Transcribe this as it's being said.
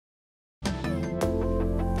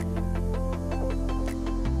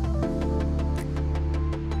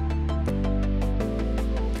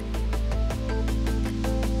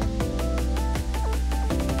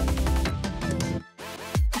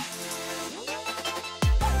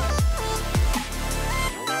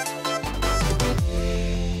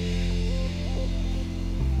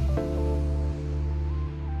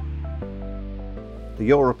The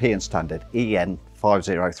European standard EN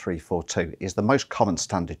 50342 is the most common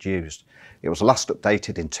standard used. It was last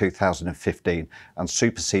updated in 2015 and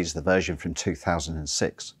supersedes the version from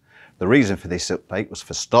 2006. The reason for this update was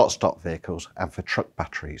for start-stop vehicles and for truck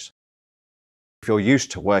batteries. If you're used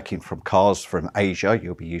to working from cars from Asia,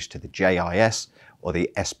 you'll be used to the JIS or the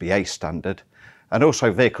SBA standard, and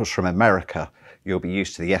also vehicles from America, you'll be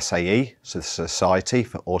used to the SAE, so the Society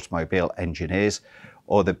for Automobile Engineers,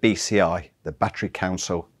 or the BCI, the Battery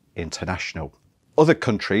Council International. Other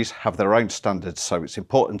countries have their own standards, so it's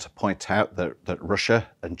important to point out that Russia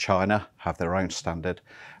and China have their own standard,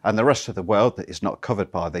 and the rest of the world that is not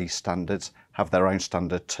covered by these standards have their own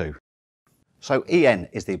standard too. So EN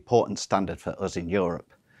is the important standard for us in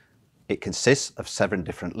Europe. It consists of 7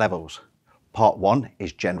 different levels. Part 1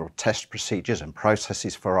 is general test procedures and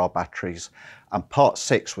processes for our batteries, and Part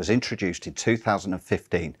 6 was introduced in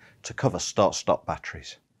 2015 to cover start-stop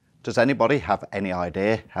batteries. Does anybody have any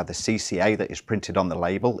idea how the CCA that is printed on the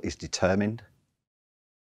label is determined?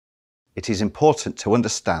 It is important to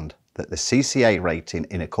understand that the CCA rating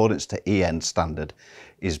in accordance to EN standard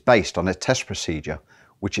is based on a test procedure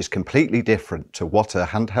which is completely different to what a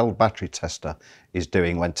handheld battery tester is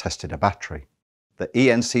doing when testing a battery. The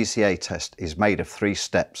EN-CCA test is made of 3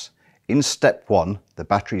 steps. In step 1, the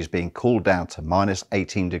battery is being cooled down to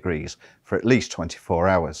 -18 degrees for at least 24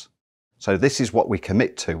 hours. So this is what we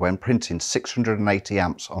commit to when printing 680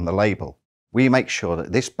 amps on the label. We make sure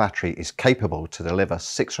that this battery is capable to deliver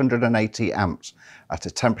 680 amps at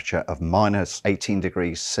a temperature of -18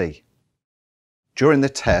 degrees C. During the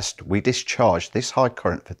test, we discharge this high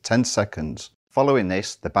current for 10 seconds. Following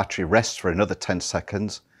this, the battery rests for another 10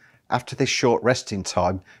 seconds. After this short resting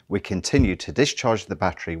time, we continue to discharge the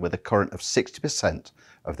battery with a current of 60%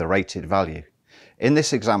 of the rated value. In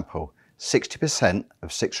this example, 60%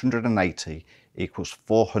 of 680 equals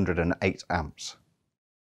 408 amps.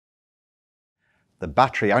 The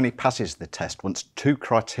battery only passes the test once 2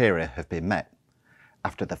 criteria have been met.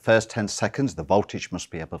 After the first 10 seconds, the voltage must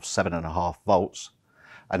be above 7.5 volts,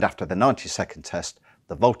 and after the 90-second test,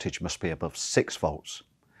 the voltage must be above 6 volts.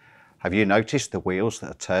 Have you noticed the wheels that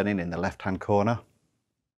are turning in the left-hand corner?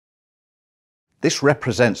 This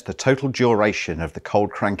represents the total duration of the cold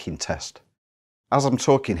cranking test. As I'm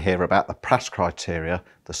talking here about the pass criteria,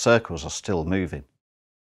 the circles are still moving.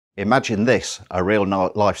 Imagine this, a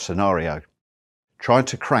real-life scenario. Trying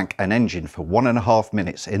to crank an engine for 1.5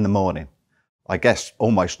 minutes in the morning. I guess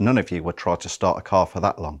almost none of you would try to start a car for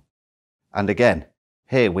that long. And again,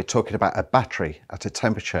 here we're talking about a battery at a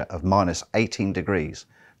temperature of -18 degrees.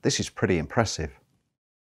 This is pretty impressive.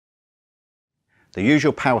 The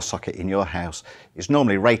usual power socket in your house is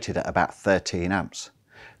normally rated at about 13 amps.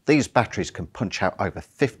 These batteries can punch out over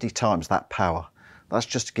 50 times that power. That's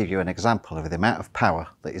just to give you an example of the amount of power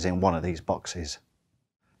that is in one of these boxes.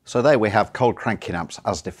 So there we have cold cranking amps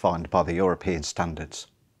as defined by the European standards.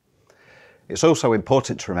 It's also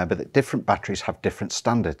important to remember that different batteries have different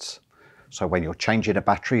standards. So when you're changing a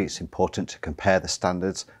battery, it's important to compare the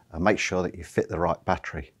standards and make sure that you fit the right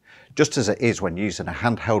battery. Just as it is when using a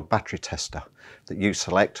handheld battery tester, that you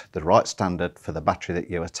select the right standard for the battery that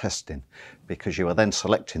you are testing, because you are then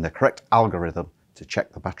selecting the correct algorithm to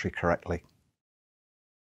check the battery correctly.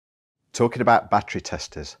 Talking about battery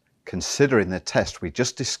testers, considering the test we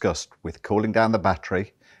just discussed with cooling down the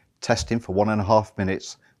battery, testing for 1.5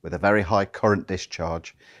 minutes with a very high current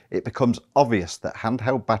discharge, it becomes obvious that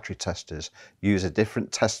handheld battery testers use a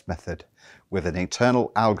different test method with an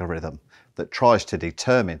internal algorithm that tries to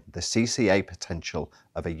determine the CCA potential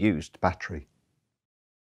of a used battery.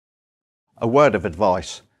 A word of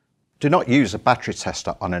advice: do not use a battery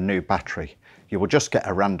tester on a new battery. You will just get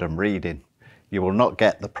a random reading. You will not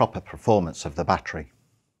get the proper performance of the battery.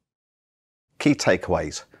 Key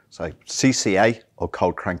takeaways: so CCA or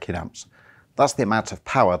cold cranking amps. That's the amount of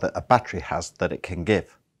power that a battery has that it can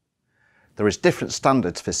give. There is different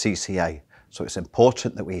standards for CCA, so it's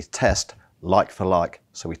important that we test like for like.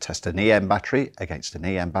 So we test an EN battery against an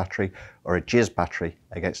EN battery or a JIS battery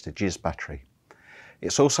against a JIS battery.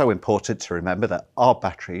 It's also important to remember that our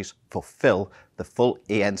batteries fulfill the full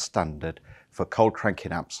EN standard for cold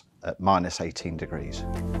cranking amps at -18 degrees.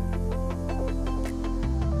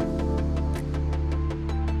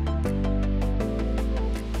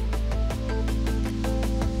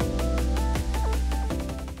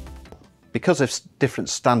 Because of different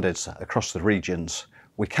standards across the regions,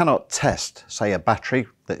 we cannot test, say, a battery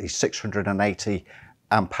that is 680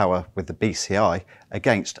 amp hour with the BCI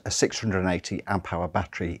against a 680 amp hour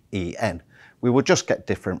battery EN. We will just get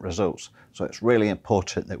different results. So it's really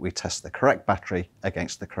important that we test the correct battery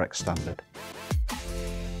against the correct standard.